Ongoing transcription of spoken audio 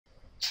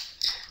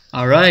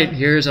Alright,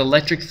 here's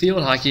electric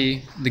field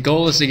hockey. The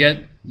goal is to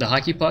get the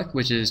hockey puck,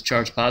 which is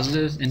charged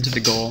positive, into the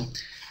goal.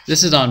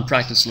 This is on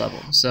practice level,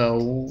 so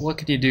what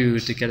can you do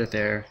to get it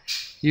there?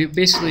 You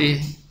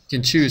basically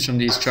can choose from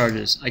these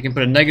charges. I can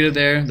put a negative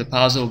there, the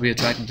positive will be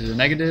attracted to the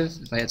negative.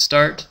 If I hit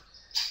start,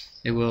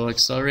 it will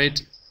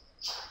accelerate.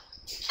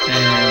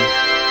 And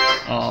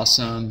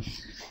awesome.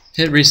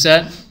 Hit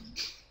reset.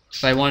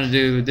 If I want to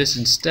do this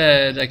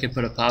instead, I could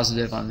put a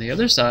positive on the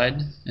other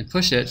side and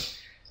push it.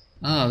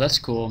 Oh, that's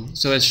cool.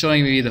 So it's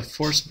showing me the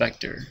force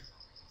vector.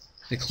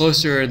 The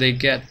closer they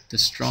get, the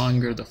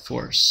stronger the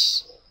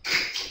force.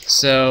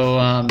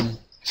 So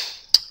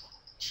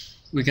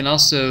we can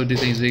also do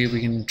things.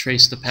 We can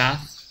trace the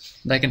path.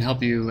 That can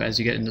help you as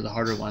you get into the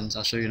harder ones.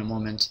 I'll show you in a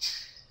moment.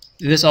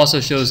 This also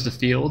shows the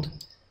field.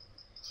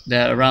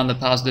 That around the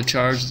positive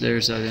charge,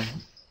 there's a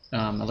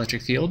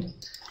electric field.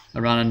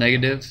 Around a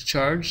negative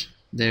charge,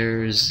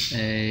 there's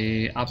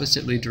a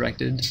oppositely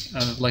directed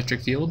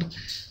electric field.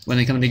 When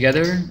they come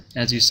together,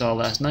 as you saw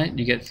last night,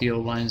 you get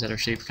field lines that are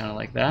shaped kind of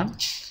like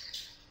that.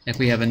 If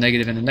we have a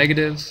negative and a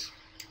negative,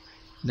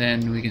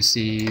 then we can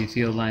see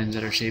field lines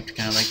that are shaped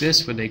kind of like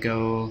this, where they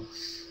go,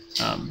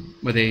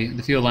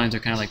 the field lines are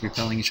kind of like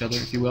repelling each other,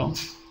 if you will.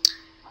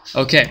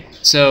 Okay,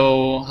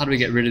 so how do we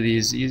get rid of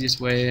these? The easiest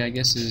way, I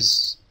guess,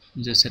 is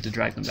you just have to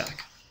drag them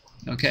back.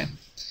 Okay,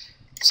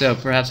 so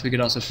perhaps we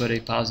could also put a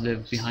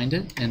positive behind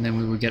it, and then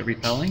we would get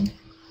repelling.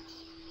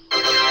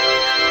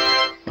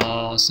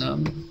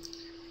 Awesome.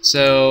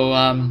 So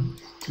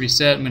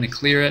reset, I'm going to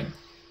clear it.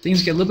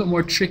 Things get a little bit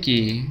more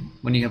tricky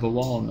when you have a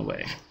wall in the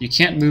way. You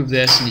can't move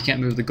this and you can't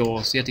move the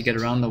goal, so you have to get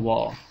around the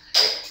wall,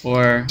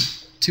 or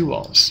 2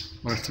 walls,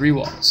 or 3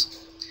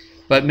 walls.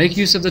 But make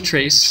use of the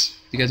trace,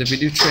 because if we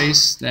do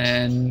trace,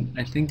 then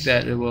I think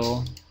that it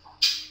will,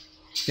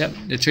 yep,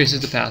 it traces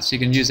the path, so you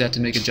can use that to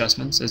make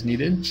adjustments as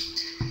needed.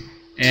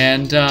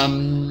 And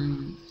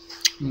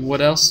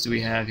what else do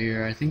we have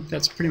here? I think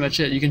that's pretty much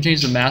it. You can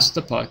change the mass of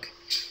the puck.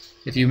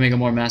 If you make a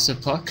more massive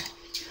puck,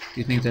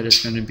 do you think that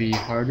it's going to be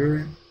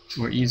harder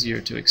or easier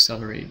to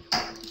accelerate?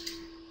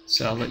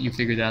 So I'll let you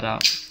figure that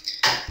out.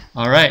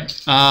 Alright,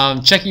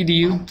 check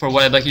EDU for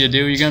what I'd like you to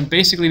do. You're going to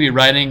basically be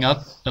writing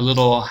up a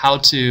little how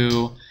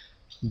to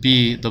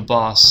be the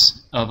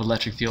boss of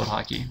electric field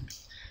hockey.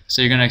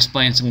 So you're going to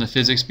explain some of the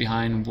physics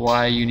behind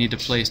why you need to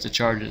place the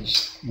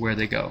charges where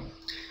they go.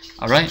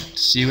 Alright,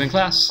 see you in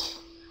class.